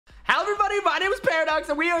everybody, my name is PairofDucks,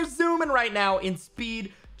 and we are zooming right now in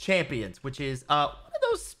Speed Champions, which is one of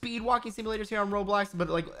those speed walking simulators here on Roblox, but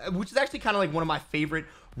like, which is actually kind of like one of my favorite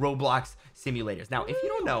Roblox simulators. Now, if you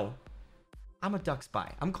don't know, I'm a duck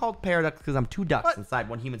spy. I'm called PairofDucks because I'm two ducks inside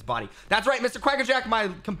one human's body. That's right, MrQuackerJack, my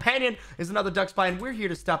companion, is another duck spy, and we're here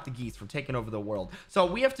to stop the geese from taking over the world. So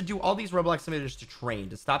we have to do all these Roblox simulators to train,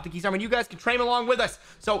 to stop the geese. I mean, you guys can train along with us.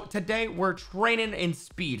 So today we're training in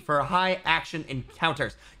speed for high action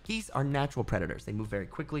encounters. Geese are natural predators. They move very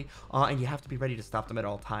quickly, and you have to be ready to stop them at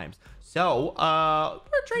all times. So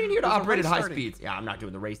we're training here to operate at high speeds. Yeah, I'm not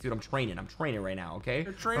doing the race, dude. I'm training right now, okay?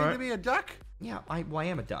 You're training to be a duck? Yeah, I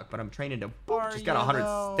am a duck, but I'm training to just got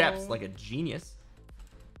 100 steps like a genius.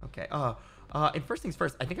 Okay. And first things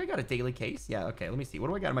first, I think I got a daily case. Yeah, okay. Let me see. What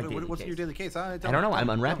do I got in my daily case? What's your daily case? I don't know. I'm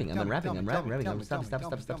unwrapping. I'm unwrapping. Stop.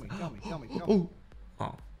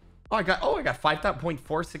 Oh, I got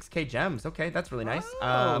 5.46k gems. Okay, that's really nice.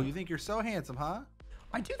 Oh, you think you're so handsome, huh?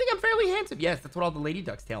 I do think I'm fairly handsome. Yes, that's what all the lady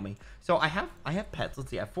ducks tell me. So I have pets.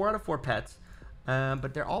 Let's see. I have 4 out of 4 pets.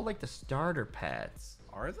 But they're all like the starter pets.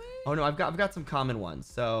 Are they? Oh no, I've got some common ones.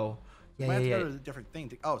 So yeah. Go to a different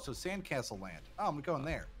thing. Oh, so Sandcastle Land. Oh, I'm going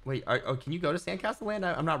there. Wait, can you go to Sandcastle Land?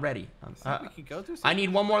 I'm not ready. We can go to. I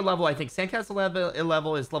need one more level. I think Sandcastle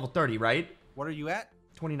level is level 30, right? What are you at?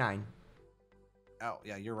 29. Oh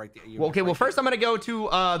yeah, you're right there. Well, okay. Well, first I'm gonna go to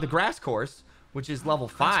the grass course, which is level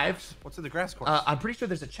 5. What's in the grass course? I'm pretty sure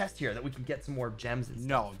there's a chest here that we can get some more gems and stuff.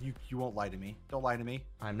 No, you won't lie to me. Don't lie to me.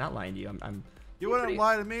 I'm not lying to you. You wouldn't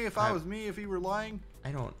lie to me if I was me, if you were lying. I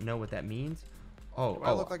don't know what that means. Oh,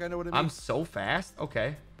 I look like I know what it means. I'm so fast.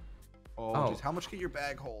 Okay. Oh, jeez. How much can your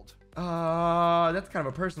bag hold? That's kind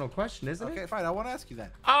of a personal question, isn't it? Okay, fine. I want to ask you then.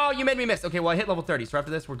 Oh, you made me miss. Okay, well, I hit level 30, so after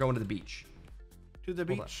this, we're going to the beach. To the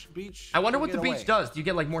beach. I wonder what the beach does. Do you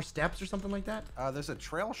get like more steps or something like that? There's a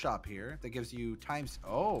trail shop here that gives you times.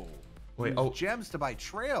 Gems to buy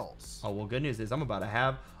trails. Oh, well, good news is I'm about to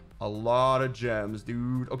have a lot of gems,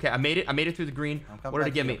 dude. Okay, I made it through the green. What did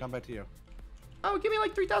it give me? I'll come back to you. Oh, give me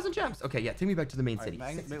like 3,000 gems. Okay, yeah, take me back to the main city.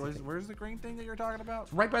 Where's the green thing that you're talking about?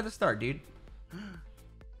 It's right by the start, dude.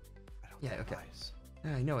 Yeah, okay.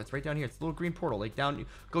 Yeah, I know, it's right down here. It's a little green portal. Like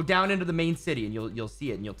go down into the main city, and you'll see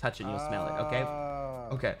it, and you'll touch it, and you'll smell it. Okay.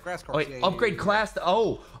 Okay. Grass course. Wait, upgrade class.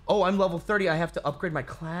 Oh, I'm level 30. I have to upgrade my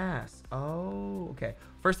class. Oh, okay.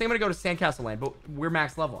 First thing, I'm gonna go to Sandcastle Land, but we're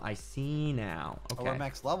max level. I see now. Okay. Oh, we're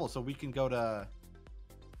max level, so we can go to.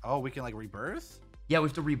 Oh, we can like rebirth. Yeah, we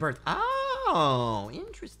have to rebirth. Oh,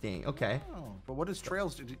 interesting. Okay. Oh, but what does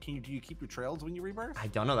trails do? Do you keep your trails when you rebirth? I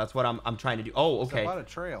don't know. That's what I'm trying to do. Oh, okay. About a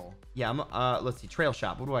trail. Yeah. Let's see. Trail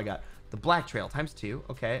shop. What do I got? The black trail ×2.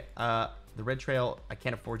 Okay. The red trail. I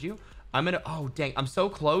can't afford you. I'm gonna. Oh, dang. I'm so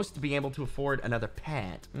close to being able to afford another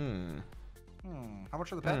pet. How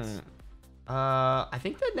much are the pets? I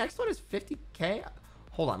think the next one is 50k.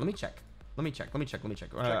 Hold on. Let me check. Check.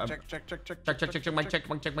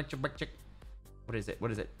 What is it?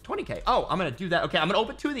 20k. Oh, I'm gonna do that. Okay, I'm gonna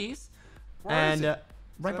open 2 of these. Right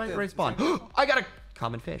by spawn. I got a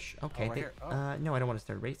common fish. Okay. No, I don't want to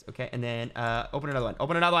start a race. Okay, and then open another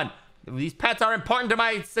one. These pets are important to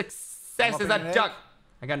my success as a duck.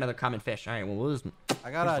 I got another common fish. All right, well, we'll just...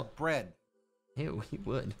 I got a bread. Ew, you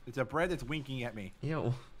would. It's a bread that's winking at me.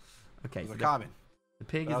 Ew. Okay. It's a common. The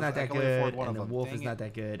pig is not that good, and the wolf is not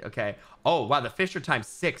that good. Okay. Oh, wow, the fish are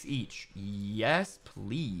 ×6 each. Yes,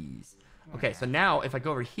 please. Okay, so now if I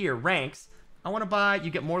go over here, ranks, I want to buy,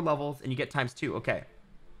 you get more levels, and you get ×2. Okay.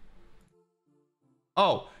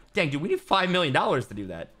 Oh, dang, dude, we need $5 million to do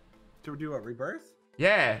that. To do a rebirth?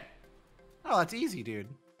 Yeah. Oh, that's easy, dude.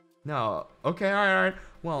 No. Okay, all right.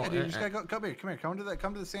 Well, yeah, dude, you just gotta go. Come here. Come to the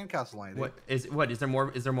Sandcastle Line. Is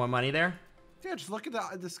there more money there? Yeah, just look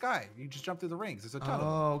at the sky. You just jump through the rings. There's a ton of them.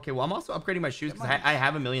 Oh, okay. Well, I'm also upgrading my shoes because I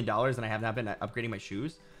have $1 million and I have not been upgrading my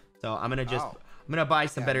shoes. So I'm gonna buy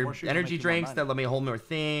some better energy drinks that let me hold more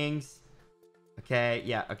things. Okay.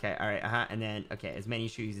 Yeah. Okay. All right. And then as many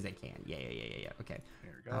shoes as I can. Yeah. Okay.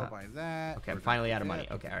 Here we go. Buy that. Okay. I'm finally out of money.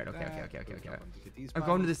 Okay. All right. Okay. I'm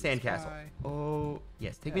going to the sandcastle. Oh,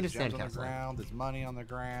 yes. Take me to sandcastle. There's money on the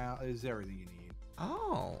ground. There's everything you need.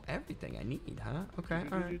 Oh, everything I need, huh? Okay.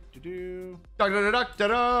 All right.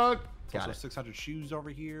 Got it. 600 shoes over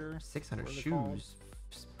here. 600 shoes.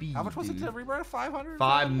 Speed. How much was it to rebirth? 500?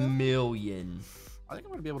 5 million. I think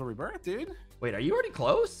I'm gonna be able to rebirth, dude. Wait, are you already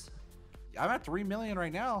close? I'm at 3 million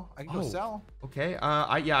right now. I can go sell. Okay.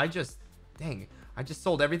 I just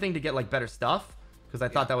sold everything to get like better stuff because I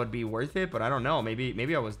thought that would be worth it, but I don't know.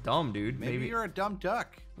 Maybe I was dumb, dude. Maybe you're a dumb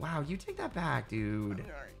duck. Wow, you take that back, dude.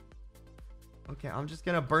 Okay, I'm just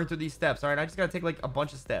gonna burn through these steps. All right, I just gotta take like a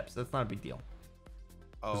bunch of steps. That's not a big deal.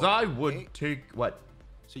 Because I would take what?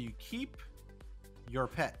 So you keep your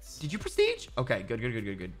pets. Did you prestige? Okay, good.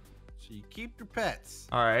 So you keep your pets.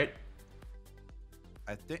 All right.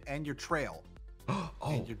 And your trail.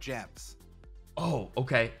 And your gems. Oh,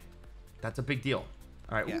 okay. That's a big deal.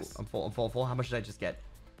 All right. Yes. Ooh, I'm full. How much did I just get?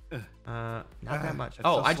 Not that much. It's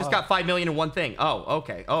Oh, so I just slow. got 5 million in one thing. Oh,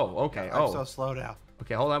 okay. I'm so slow now.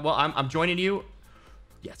 Okay, hold on. Well, I'm joining you.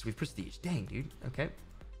 Yes, we've prestige. Dang, dude. Okay.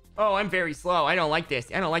 Oh, I'm very slow. I don't like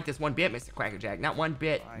this. I don't like this one bit, MrQuackerJack. Not one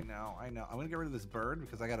bit. I know. I'm gonna get rid of this bird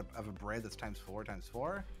because I have a bread that's times 4 times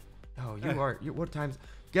 4. Oh, what times?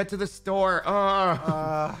 Get to the store.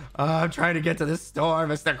 I'm trying to get to the store,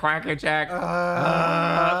 MrQuackerJack.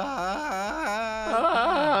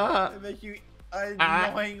 I make you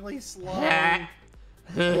annoyingly slow.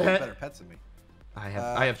 You have better pets than me. I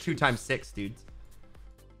have 2 times 6, dudes.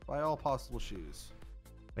 Buy all possible shoes.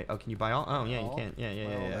 Wait, oh, can you buy all? Oh, yeah, you can. Yeah,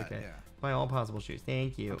 okay. Yeah. Buy all possible shoes.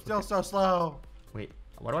 Thank you. I'm still so slow. Wait,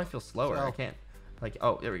 why do I feel slower? I can't. Like,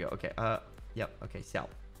 oh, there we go. Okay. Yep. Okay. Sell.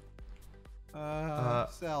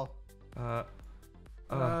 Sell. I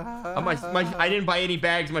didn't buy any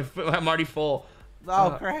bags. I'm already full.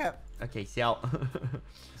 Oh crap. Okay. Sell.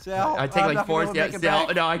 Sell. I take like 4. Yeah.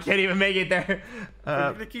 Sell. No, I can't even make it there.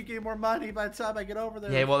 You're gonna keep getting more money by the time I get over there.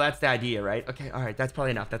 Yeah. Well, that's the idea, right? Okay. All right. That's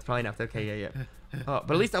probably enough. Okay. Yeah.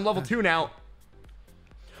 But at least I'm level 2 now.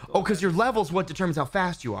 Oh, because your level's what determines how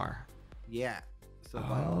fast you are. Yeah. So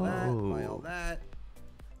buy all that. Buy all that.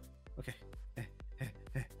 Okay.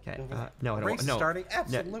 Okay. No, I don't. Race No. starting.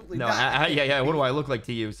 Absolutely no. not. Yeah. What do I look like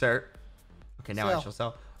to you, sir? Okay. Now Sell. I shall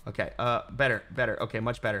sell. Okay. Better. Okay.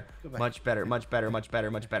 Much better. Much better.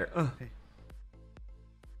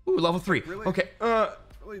 Ooh, level 3. Really? Okay. It's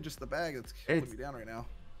really just the bag that's holding me down right now.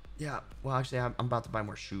 Yeah. Well, actually, I'm about to buy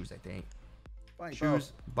more shoes. I think. Fine,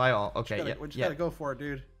 Shoes. Buy all. Okay. We just gotta go for it,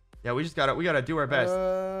 dude. Yeah. We gotta do our best.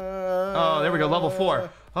 Oh, there we go. Level 4.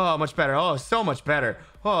 Oh, much better. Oh, so much better.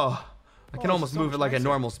 Oh, I can almost move at like a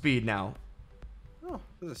normal speed now. Oh,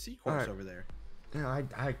 there's a seahorse over there. Yeah,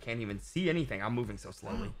 I can't even see anything. I'm moving so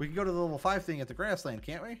slowly. We can go to the level 5 thing at the grassland,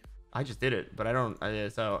 can't we? I just did it, but I don't.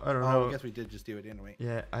 So I don't Oh, know. I guess we did just do it, didn't we?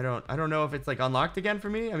 Yeah, I don't know if it's like unlocked again for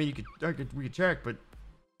me. I mean, we could check, but.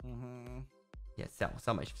 Yeah, sell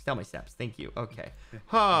my steps. Thank you. Okay.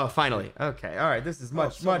 Oh, finally. Okay. All right. This is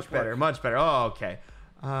much better. Much better. Oh, okay.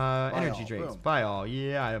 Energy drinks. Boom. Buy all.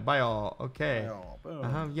 Yeah, buy all. Okay. Buy all,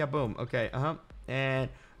 boom. Yeah, boom. Okay. And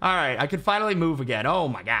all right, I can finally move again. Oh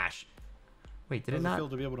my gosh. Wait, did it not feel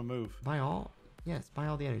to be able to move? buy all? Yes, buy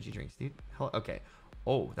all the energy drinks, dude. Okay.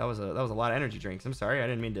 Oh, that was a lot of energy drinks. I'm sorry. I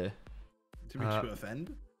didn't mean to. To make you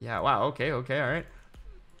offend? Yeah. Wow. Okay. All right.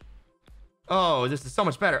 Oh, this is so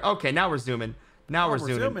much better. Okay, now we're zooming. Now we're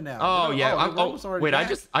zooming. now. Oh yeah. Wait,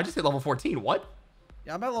 back. I just hit level 14. What?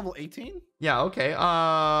 Yeah, I'm at level 18. Yeah. Okay.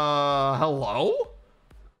 Hello.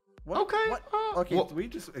 What? Okay. What? Okay, well, we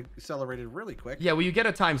just accelerated really quick. Yeah. Well, you get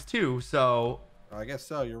a ×2, so. Oh, I guess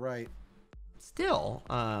so. You're right. Still.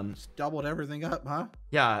 Just doubled everything up, huh?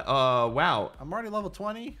 Yeah. Wow. I'm already level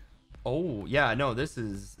 20. Oh yeah. No, this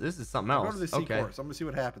is something else. Go to the sea course. I'm gonna see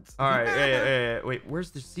what happens. All right. Hey, wait.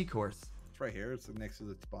 Where's the sea course? It's right here. It's next to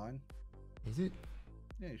the spawn. Is it?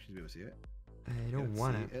 Yeah, you should be able to see it. I don't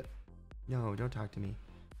want it. No, don't talk to me.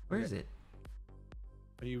 Where is it?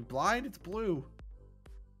 Are you blind? It's blue.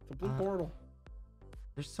 It's a blue portal.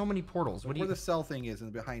 There's so many portals. Where the cell thing is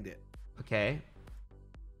and behind it. Okay.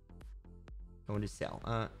 Going to sell.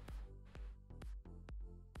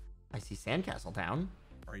 I see Sandcastle Town.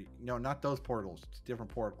 No, not those portals. It's a different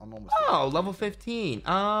portal. I'm almost there. Level 15.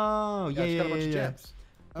 Oh, yeah. It's got a bunch of gems.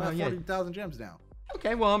 I'm at yeah. 40,000 gems now.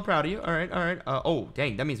 Okay, well, I'm proud of you. All right. Oh,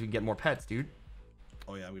 dang. That means we can get more pets, dude.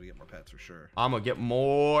 Oh, yeah. I'm going to get more pets for sure. I'm going to get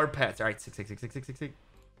more pets. All right. 6.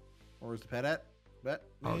 Where's the pet at? Bet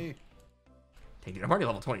me. Oh. Dang, dude, I'm already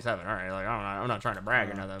level 27. All right. Like, I'm not trying to brag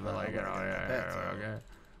or nothing, but like, you know, okay.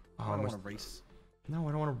 I don't want to race. No,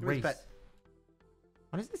 I don't want to race.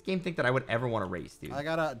 Why does this game think that I would ever want to race, dude? I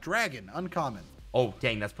got a dragon, uncommon. Oh,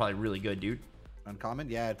 dang, that's probably really good, dude. Uncommon?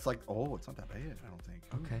 Yeah, it's like, it's not that bad, I don't think.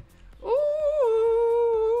 Okay.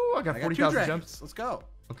 Ooh, I got 40,000 jumps. Let's go.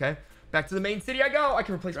 Okay, back to the main city I go. I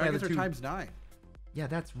can replace my other 2. Times 9. Yeah,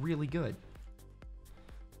 that's really good.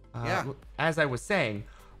 Yeah. As I was saying,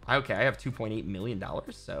 I have $2.8 million,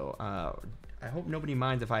 so I hope nobody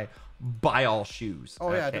minds if I buy all shoes.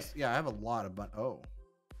 Oh, yeah, I have a lot of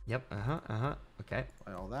Yep. Okay.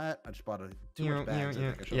 Buy all that. I just bought too much bags.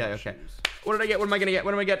 Yeah. Okay. What did I get? What am I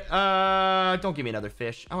gonna get? Don't give me another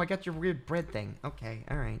fish. Oh, I got your weird bread thing. Okay.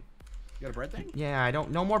 All right. You got a bread thing? Yeah. I don't.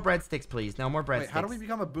 No more breadsticks, please. No more breadsticks. Wait, how do we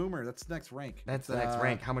become a boomer? That's the next rank. That's the next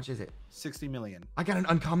rank. How much is it? 60 million. I got an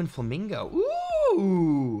uncommon flamingo.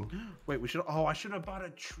 Ooh. Wait, we should. Oh, I should have bought a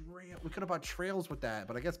trail. We could have bought trails with that,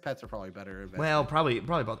 but I guess pets are probably better. Well, probably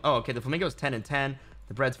both. Oh, okay. The flamingo's 10 and 10.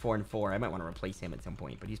 The bread's 4 and 4. I might want to replace him at some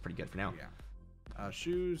point, but he's pretty good for now. Yeah.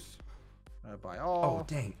 Shoes. Buy all. Oh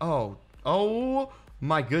dang. Oh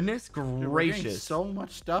my goodness gracious. Dude, we're so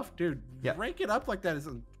much stuff, dude. Yeah. Rank it up like that is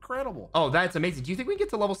incredible. Oh, that's amazing. Do you think we can get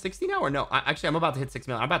to level 60 now or no? Actually, I'm about to hit 6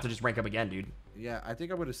 million. I'm about to just rank up again, dude. Yeah, I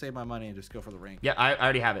think I'm going to save my money and just go for the rank. Yeah, I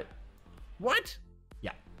already have it. What?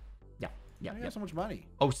 Yeah. Why do you have so much money?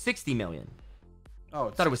 Oh, 60 million. Oh,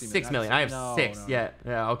 I thought it was 6 million. I have 6. No.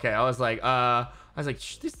 Yeah. Okay. I was like,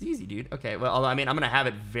 Shh, this is easy, dude. Okay. Well, I mean, I'm gonna have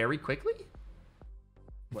it very quickly.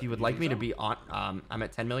 If you would like me to be on, I'm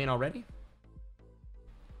at 10 million already.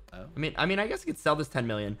 Oh. I mean, I guess I could sell this 10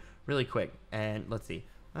 million really quick. And let's see.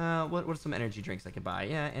 What are some energy drinks I could buy?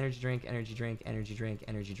 Yeah, energy drink.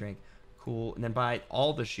 Cool. And then buy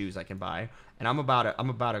all the shoes I can buy. And I'm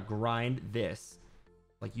about to grind this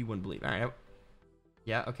like you wouldn't believe. All right.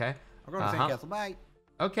 Yeah. Okay. I'm going to Sandcastle. Bye.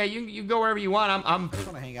 Okay. You go wherever you want. I just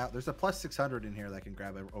want to hang out. There's a plus 600 in here that I can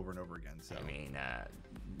grab over and over again. So. I mean,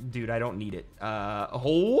 dude, I don't need it.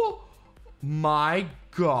 Oh my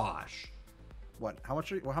gosh. What? How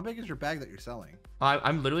much? How big is your bag that you're selling?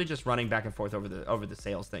 I'm literally just running back and forth over the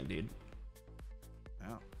sales thing, dude.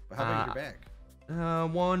 Oh, but how big is your bag?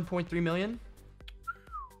 1.3 million.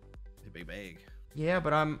 It's a big bag. Yeah,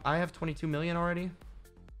 but I have 22 million already.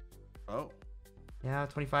 Oh. Yeah,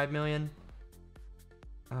 25 million.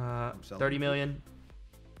 30 million.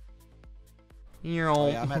 Oh,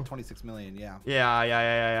 yeah, I'm at 26 million. Yeah. Yeah.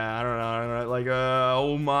 I don't know. Like,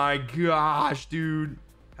 oh my gosh, dude.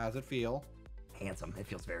 How's it feel? Handsome. It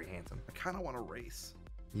feels very handsome. I kind of want to race.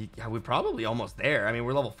 Yeah, we're probably almost there. I mean,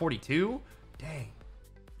 we're level 42. Dang.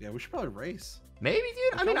 Yeah, we should probably race. Maybe,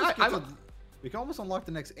 dude. I mean, we can almost unlock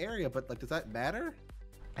the next area, but like, does that matter?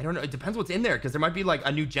 I don't know. It depends what's in there, because there might be like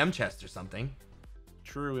a new gem chest or something.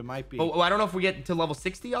 True, it might be. Oh, I don't know if we get to level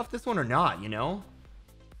 60 off this one or not. You know?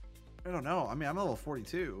 I don't know. I mean, I'm level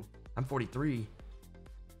 42. I'm 43.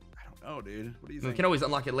 I don't know, dude. What do you think? We can always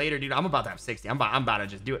unlock it later, dude. I'm about to have 60. I'm about to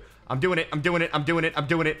just do it. I'm doing it. Do it.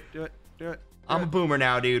 I'm a boomer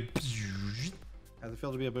now, dude. How's it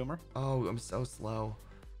feel to be a boomer? Oh, I'm so slow.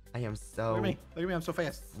 I am so. Look at me. I'm so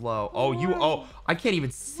fast. Slow. Oh, I can't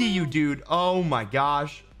even see you, dude. Oh my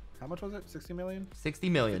gosh. How much was it? 60 million? 60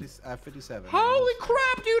 million. 57. Holy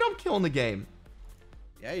crap, dude. I'm killing the game.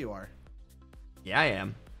 Yeah, you are. Yeah, I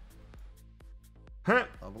am. Huh.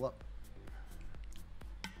 Level up.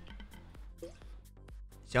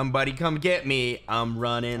 Somebody come get me. I'm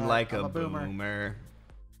running like a boomer.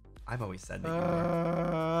 I've always said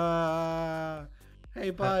that.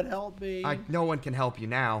 Hey, bud, help me. No one can help you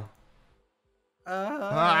now. Okay,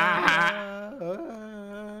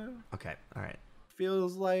 all right.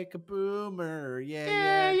 Feels like a boomer.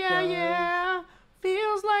 Yeah.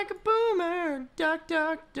 Feels like a boomer. Duck.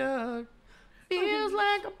 Feels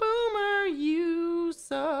like a boomer. You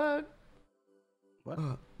suck. What?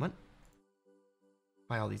 What?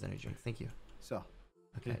 Buy all these energy drinks. Thank you. So.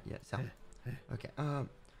 Okay. Yeah. So. Okay.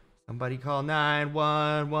 Somebody call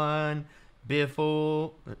 911.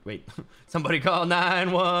 Biffle. Wait. Somebody call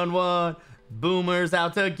 911. Boomer's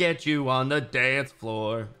out to get you on the dance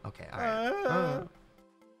floor. Okay. All right.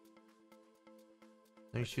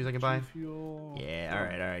 Any shoes I can buy? Yeah. All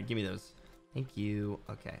right. Give me those. Thank you.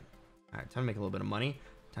 Okay. All right. Time to make a little bit of money.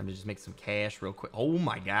 Time to just make some cash real quick. Oh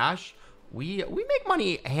my gosh. We make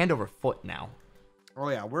money hand over foot now. Oh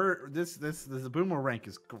yeah, this boomer rank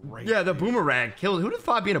is great. Yeah, the boomerang killed. Who'd have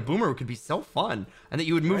thought being a boomer could be so fun and that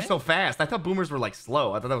you would move so fast? I thought boomers were like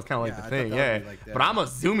slow. I thought that was kind of like the thing. Yeah, but I'm a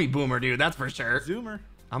zoomy boomer, dude. That's for sure. Zoomer.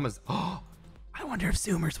 I wonder if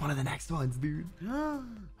Zoomer's one of the next ones, dude. I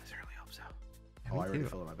certainly hope so. Yeah, I already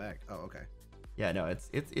filled in my bag. Oh, okay. Yeah, no, it's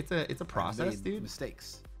a process, dude.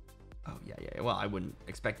 Mistakes. Oh yeah. Well, I wouldn't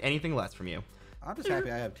expect anything less from you. I'm just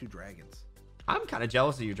happy I have 2 dragons. I'm kind of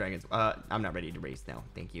jealous of you, dragons. I'm not ready to race now.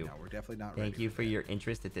 Thank you. No, we're definitely not ready. Thank you for your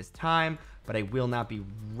interest at this time, but I will not be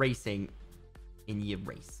racing in your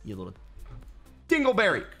race, you little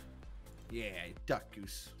dingleberry. Yeah, duck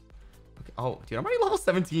goose. Okay. Oh, dude, I'm already level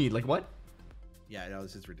 17. Like, what? Yeah, no,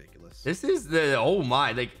 this is ridiculous. This is the, oh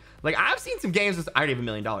my, like I've seen some games with, I already have $1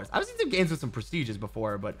 million. I've seen some games with some prestiges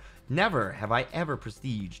before, but never have I ever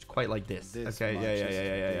prestiged quite like this. Okay,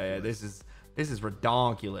 yeah. This is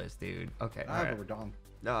redonkulous, dude. Okay, all right.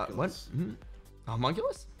 What?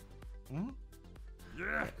 Homunculus?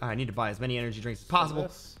 Yeah. I need to buy as many energy drinks as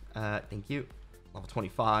possible. Thank you. Level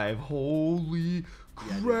 25. Holy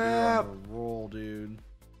crap. Dude, you're on a roll, dude.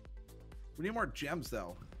 We need more gems,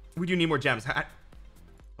 though. We do need more gems. I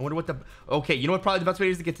wonder what the... Okay, you know what probably the best way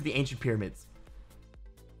is to get to the ancient pyramids.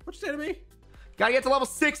 What'd you say to me? Gotta get to level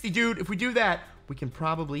 60, dude. If we do that, we can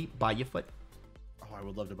probably buy you a foot. Oh, I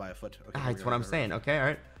would love to buy a foot. Okay, That's what I'm saying. Okay, all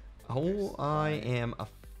right. Oh, I am a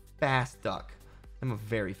fast duck. I'm a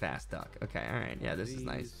very fast duck. Okay, all right. Yeah, this is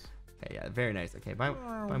nice. Okay, yeah, very nice. Okay, buy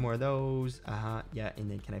more of those. Yeah,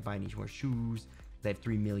 and then can I buy any more shoes? I have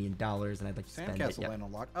 $3 million, and I'd like to spend it. Sandcastle land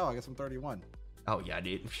unlocked. Oh, I guess I'm 31. Oh yeah,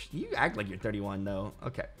 dude. You act like you're 31 though.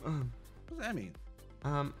 Okay. What does that mean?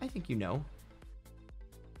 I think you know.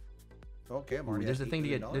 Okay, I'm already. There's a thing to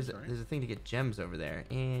get. There's a thing to get gems over there.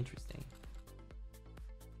 Interesting.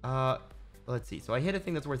 Let's see. So I hit a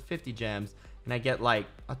thing that's worth 50 gems, and I get like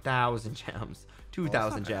 1,000 gems,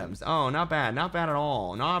 2,000 gems. Oh, not bad. Not bad at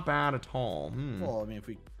all. Not bad at all. Well, I mean, if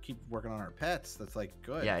we keep working on our pets, that's like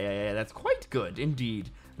good. Yeah. That's quite good indeed.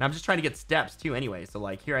 And I'm just trying to get steps too, anyway. So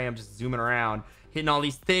like here I am just zooming around, hitting all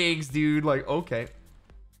these things, dude. Like okay.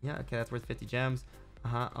 Yeah. Okay, that's worth 50 gems.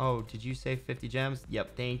 Oh, did you say 50 gems?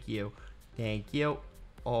 Yep. Thank you. Thank you.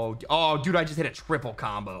 Oh, dude, I just hit a triple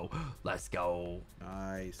combo. Let's go.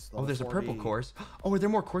 Nice. Oh, there's 40. A purple course. Oh, are there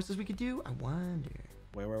more courses we could do? I wonder.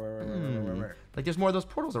 Where? Like, there's more of those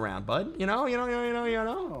portals around, bud. You know.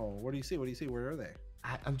 Oh, what do you see? Where are they?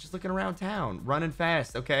 I'm just looking around town, running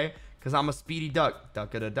fast, okay? Because I'm a speedy duck.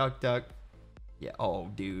 Duck. Yeah. Oh,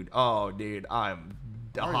 dude. I'm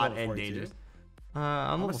hot and dangerous.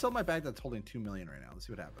 I'm gonna sell my bag that's holding 2 million right now. Let's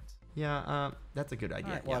see what happens. Yeah, that's a good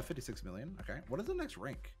idea. Right, well, I have 56 million. Okay. What is the next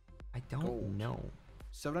rank? I don't know.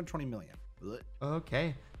 720 million. Ugh.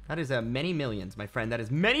 Okay. That is many millions, my friend. That is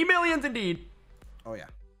many millions indeed. Oh, yeah.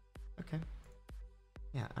 Okay.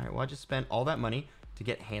 Yeah. All right. Well, I just spent all that money to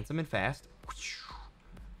get handsome and fast. So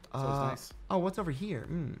it's nice. Oh, what's over here?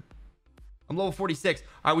 I'm level 46.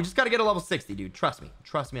 All right. We just got to get a level 60, dude. Trust me.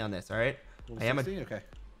 Trust me on this. All right. Level 60? Okay.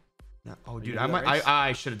 No. Oh, dude.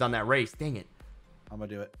 I should have done that race. Dang it. I'm going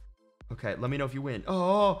to do it. Okay, let me know if you win.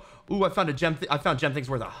 I found a gem. I found gem things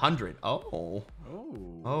worth 100. Oh,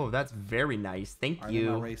 that's very nice. Thank you.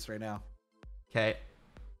 I'm in my race right now. Okay.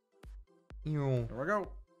 Here we go.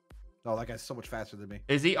 Oh, that guy's so much faster than me.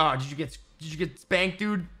 Is he? Oh, did you get spanked,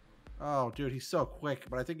 dude? Oh, dude, he's so quick.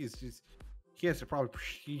 But I think he has to probably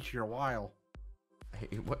prestige here a while.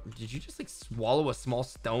 Hey, what? Did you just like swallow a small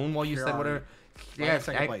stone while you said whatever? Yeah,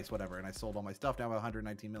 second place, whatever. And I sold all my stuff. Now I have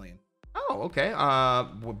 119 million. Oh, okay.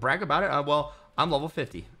 We'll brag about it. Well, I'm level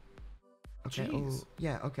 50. Okay. Jeez.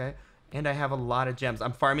 Yeah, okay. And I have a lot of gems.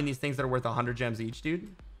 I'm farming these things that are worth 100 gems each,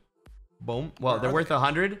 dude. Boom. Well, they're worth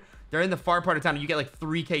 100. They're in the far part of town. You get like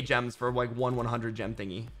 3k gems for like one 100 gem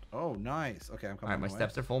thingy. Oh, nice. Okay, I'm coming. All right, my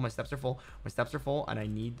steps are full. My steps are full, and I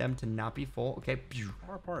need them to not be full. Okay.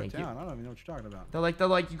 Far part of town. I don't even know what you're talking about. They're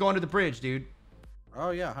like you go under the bridge, dude.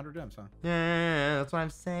 Oh yeah, 100 gems, huh? Yeah, that's what I'm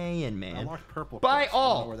saying, man. I unlocked purple. Buy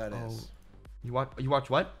all. I don't know where that is. You watch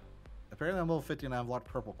what? Apparently I'm level 50 and I've unlocked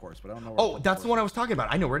purple course, but I don't know. Where that's the one I was talking about.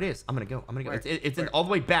 I know where it is. I'm gonna go. It's in all the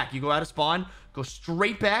way back. You go out of spawn, go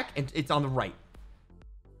straight back, and it's on the right.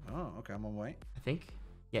 Oh, okay. I'm on the way. I think.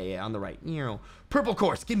 Yeah, on the right. Purple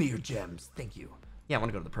course. Give me your gems. Thank you. Yeah, I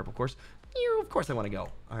want to go to the purple course. Of course I want to go.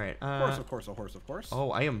 All right. Of course.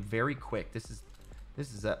 Oh, I am very quick. This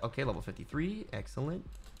is okay. Level 53. Excellent.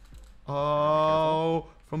 Oh,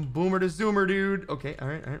 from boomer to zoomer, dude. Okay. All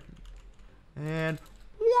right. And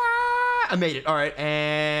I made it. All right,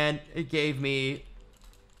 and it gave me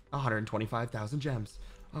 125,000 gems.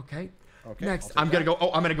 Okay. Next, I'm gonna go.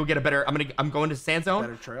 Oh, I'm gonna go get a better. I'm going to sand zone.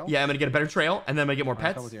 Better trail. Yeah, I'm gonna get a better trail, and then I'm gonna get more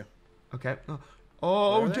pets. Come with you. Okay.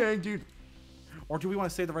 Oh, dang, dude. Or do we want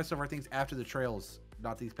to save the rest of our things after the trails?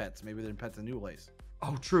 Not these pets. Maybe they're pets in new place.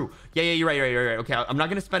 Oh, true. Yeah, you're right. Okay, I'm not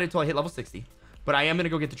gonna spend it until I hit level 60, but I am gonna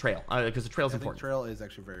go get the trail because the trail is important. The trail is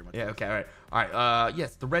actually very much. Yeah. Okay. All right.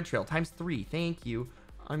 Yes, the red trail ~3. Thank you.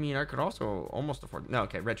 I mean, I could also almost afford. No,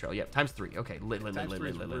 okay, red trail. Yep, ~3. Okay, lit.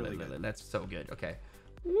 That's so good. Okay.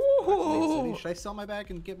 Woohoo! Should I sell my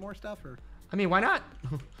bag and get more stuff, or? I mean, why not?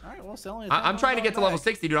 All right, well, selling. I'm trying to get to level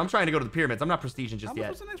 60, dude. I'm trying to go to the pyramids. I'm not prestiging just yet.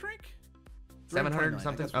 What's the next rank? 700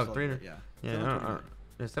 something. Oh, 300. Yeah.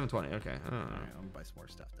 720. Okay. All right, I'm gonna buy some more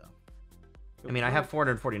stuff though. I mean, I have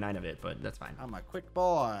 449 of it, but that's fine. I'm a quick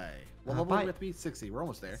boy. Well, level we have to be 60. We're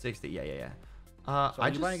almost there. 60. Yeah. So are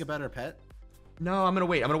you buying a better pet? No, I'm gonna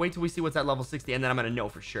wait. I'm gonna wait till we see what's at level 60, and then I'm gonna know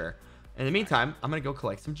for sure. In the meantime, I'm gonna go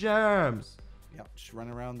collect some gems. Yep, just run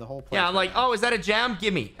around the whole place. Yeah, I'm like, oh, is that a gem?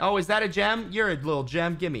 Gimme. Oh, is that a gem? You're a little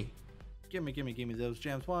gem. Gimme. Gimme those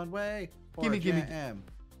gems one way. Gimme.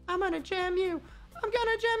 I'm gonna gem you. I'm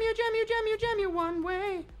gonna gem you one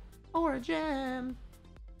way or a gem.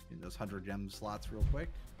 In those 100 gem slots real quick.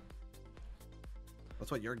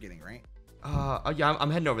 That's what you're getting, right? Yeah,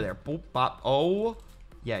 I'm heading over there. Boop, bop. Oh,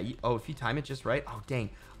 Yeah. Oh, if you time it just right. Oh, dang.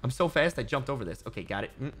 I'm so fast. I jumped over this. Okay, got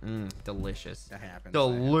it. Delicious. That happens.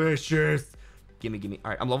 Delicious. Gimme.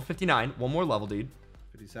 All right, I'm level 59. One more level, dude.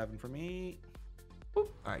 57 for me. All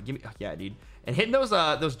right, give me. Oh, yeah, dude. And hitting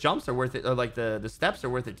those jumps are worth it. Or like the steps are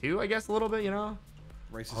worth it too, I guess, a little bit, you know?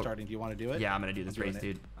 Race is starting. Do you want to do it? Yeah, I'm going to do this race,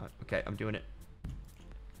 dude. Okay, I'm doing it.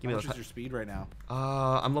 Give me. How much is your speed right now?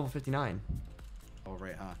 I'm level 59. Oh,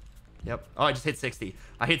 right, huh? Yep. Oh, I just hit 60.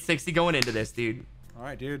 I hit 60 going into this, dude. All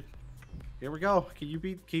right, dude. Here we go.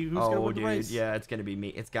 Who's gonna win the race? Yeah, it's gonna be me.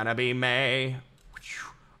 It's gonna be me.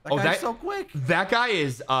 That guy's so quick. That guy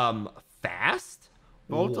is fast.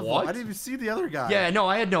 Both of them. I didn't even see the other guy. Yeah, no,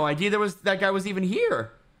 I had no idea that guy was even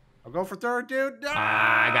here. I'll go for third, dude. No!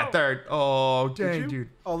 I got third. Oh, dang, dude.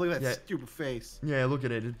 Oh, look at that stupid face. Yeah, look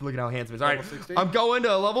at it. Look at how handsome it is. All right, 60? I'm going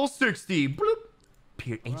to level 60. Bloop.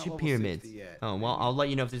 Ancient pyramids. Oh, well, I'll let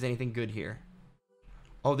you know if there's anything good here.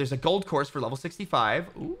 Oh, there's a gold course for level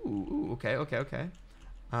 65. Ooh, okay.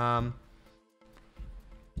 Oh,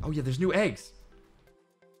 yeah, there's new eggs.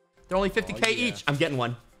 They're only 50k each. I'm getting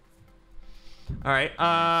one. All right.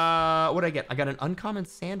 What did I get? I got an uncommon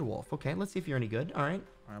sand wolf. Okay, let's see if you're any good. All right.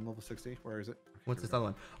 I'm level 60. Where is it? What's this other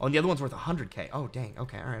one? Oh, and the other one's worth 100k. Oh, dang.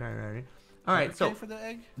 Okay. All right. All right. So for the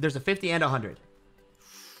egg? There's a 50 and a 100.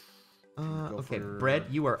 Okay,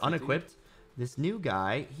 Brett, you are 50? Unequipped. This new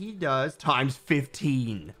guy, he does times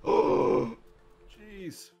 15.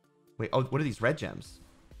 Jeez. Wait, oh, what are these red gems?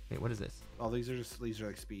 Wait, what is this? Oh, these are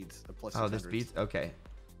like speeds. The plus 600s. Oh, the speeds? Okay.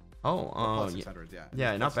 Oh, plus 600s, yeah.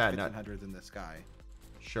 Yeah, not bad. 1500s in the sky.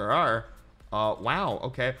 Sure are. Wow,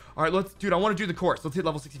 okay. All right, dude, I want to do the course. Let's hit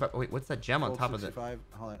level 65. Oh, wait, what's that gem on top 65. of it?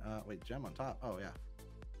 Hold on. Wait, gem on top. Oh, yeah.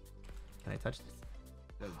 Can I touch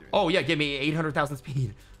this? Oh, yeah, give me 800,000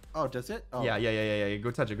 speed. Oh, does it? Oh. Yeah.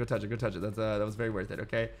 Go touch it. That's that was very worth it.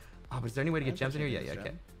 Okay. Oh, but is there any way to get gems in here? Yeah.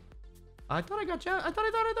 Okay. I thought I got gems. I thought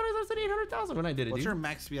I said 800,000 when I did it. What's your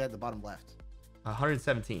max speed at the bottom left?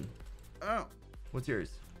 117. Oh. What's yours?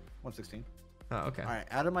 116. Oh, okay. All right.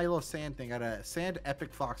 Out of my little sand thing, I got a sand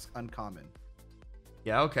epic fox uncommon.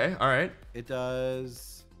 Yeah. Okay. All right. It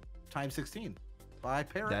does times 16 by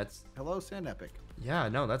Parrot. Hello, sand epic. Yeah.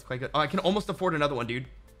 No, that's quite good. Oh, I can almost afford another one, dude.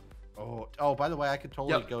 Oh, by the way, I could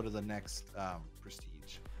totally go to the next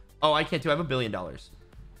prestige. Oh, I can't do. I have $1 billion, but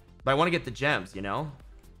I want to get the gems. You know.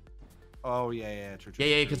 Oh yeah, true.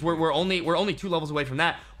 Yeah, because we're only 2 levels away from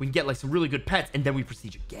that. We can get like some really good pets, and then we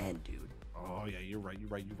prestige again, dude. Oh yeah, you're right.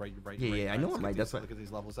 Yeah, I know I'm right. That's what. Look at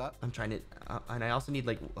these levels up. I'm trying to, and I also need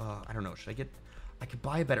like, I don't know. I could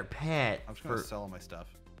buy a better pet. I'm just gonna sell all my stuff.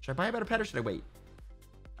 Should I buy a better pet or should I wait?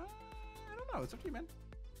 I don't know. It's up to you, man.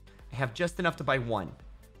 I have just enough to buy one.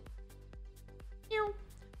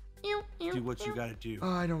 Do what you gotta do.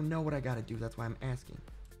 I don't know what I gotta do. That's why I'm asking.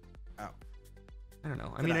 Oh. I don't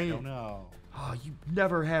know. I don't know. Oh, you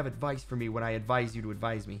never have advice for me when I advise you to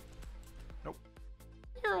advise me. Nope.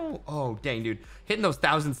 Oh, dang, dude. Hitting those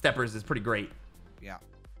 1,000 steppers is pretty great. Yeah.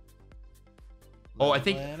 Oh, I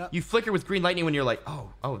think you flicker with green lightning when you're like,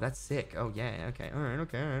 oh, that's sick. Oh, yeah, okay. All right,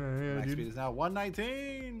 okay. Max speed is now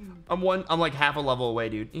 119. I'm like half a level away,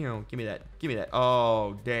 dude. You know, give me that.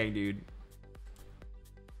 Oh, dang, dude.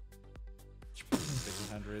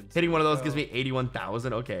 Hitting one of those gives me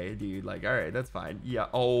 81,000. Okay, dude. Like, all right, that's fine. Yeah.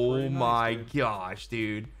 Oh my gosh,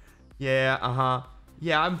 dude. Yeah.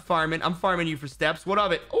 Yeah, I'm farming you for steps. What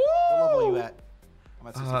of it? Ooh! What level are you at? I'm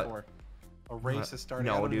at 64. A race is starting.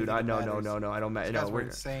 No, dude. No. I don't matter. No, we're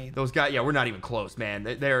insane. Those guys. Yeah, we're not even close, man.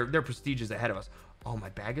 Their prestige is ahead of us. Oh, my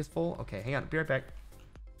bag is full. Okay, hang on. Be right back.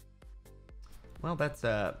 Well, that's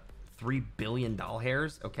 $3 billion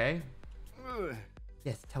hairs. Okay. Ugh.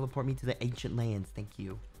 Yes, teleport me to the ancient lands. Thank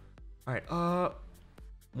you. All right.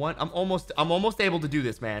 I'm almost able to do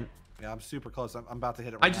this, man. Yeah, I'm super close. I'm about to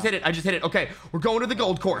hit it. I just hit it. Okay, we're going to the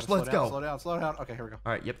gold course. Let's go. Slow down. Okay, here we go.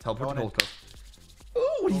 All right. Yep. Teleport to gold course.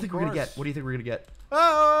 Ooh, what do you think we're gonna get?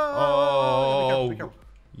 Oh. Be careful.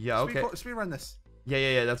 Yeah. Okay. Speed run this.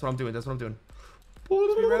 Yeah. That's what I'm doing. Speed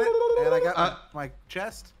run it. And I got my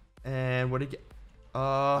chest. And what did you get?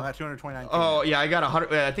 I'm at 229. Oh yeah, I got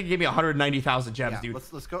 100. I think it gave me 190,000 gems, dude.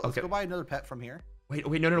 Let's go. Let's go buy another pet from here. Wait,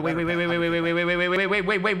 no, wait.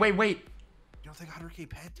 You don't think 100k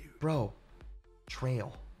pet, dude? Bro,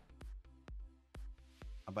 trail.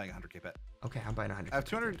 I'm buying a 100k pet. Okay, I'm buying 100.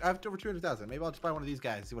 I have over 200,000. Maybe I'll just buy one of these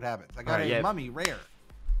guys. See what happens. I got a mummy rare.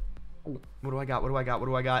 What do I got?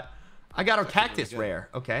 I got a cactus rare.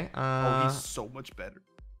 Okay. Oh, he's so much better.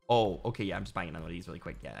 Oh, okay, yeah, I'm just buying another one of these really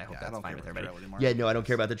quick. Yeah, I hope that's fine with everybody. Yeah, no, I don't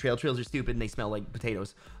care about the trail. Trails are stupid and they smell like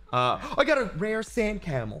potatoes. I got a rare sand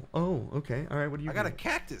camel. Oh, okay. All right, what do you got a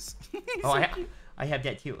cactus. Oh, I have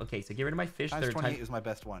that too. Okay, so get rid of my fish. Times 28 is my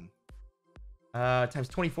best one. Times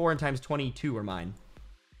 24 and times 22 are mine.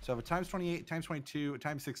 So I have a times 28, times 22,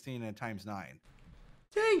 times 16, and a times 9.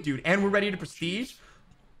 Dang, dude. And we're ready to prestige.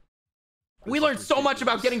 We learned so much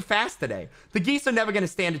about getting fast today. The geese are never going to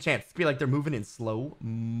stand a chance. It's be like they're moving in slow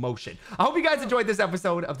motion. I hope you guys enjoyed this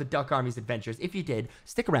episode of the Duck Army's Adventures. If you did,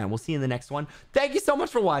 stick around. We'll see you in the next one. Thank you so much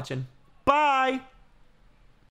for watching. Bye.